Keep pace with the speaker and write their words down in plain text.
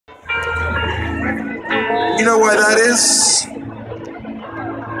know why that is?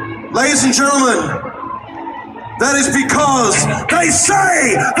 Ladies and gentlemen, that is because they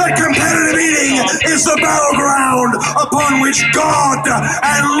say that competitive eating is the battleground upon which God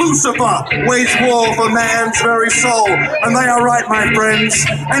and Lucifer wage war for man's very soul. And they are right, my friends.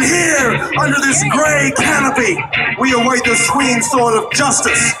 And here, under this grey canopy, we await the swinging sword of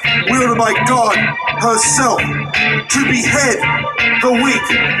justice, wielded by God herself, to behead the weak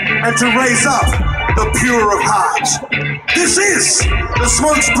and to raise up the pure of heart. This is the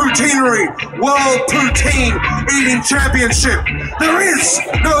Smokes Poutinery World Poutine Eating Championship. There is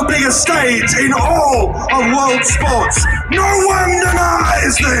no bigger stage in all of world sports. No one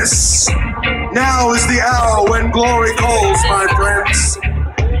denies this. Now is the hour when glory calls, my friends,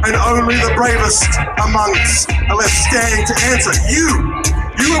 and only the bravest among us are left standing to answer. You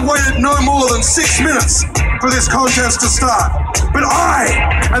have waited no more than 6 minutes for this contest to start. But I,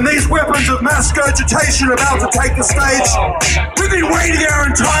 and these weapons of mass agitation about to take the stage, we've been waiting our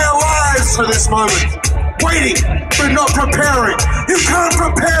entire lives for this moment. Waiting, but not preparing. You can't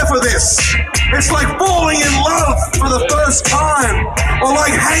prepare for this. It's like falling in love for the first time, or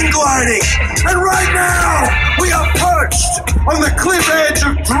like hang gliding. And right now, we are perched on the cliff edge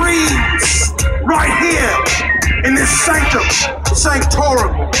of dreams, right here, in this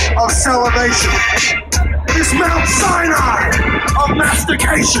sanctorum of salivation. This Mount Sinai of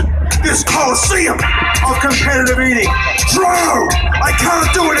mastication, this Colosseum of competitive eating. Dro! I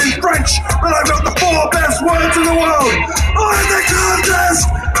can't do it in French, but I've got the 4 best words in the world. Let the contest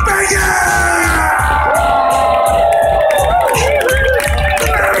begin!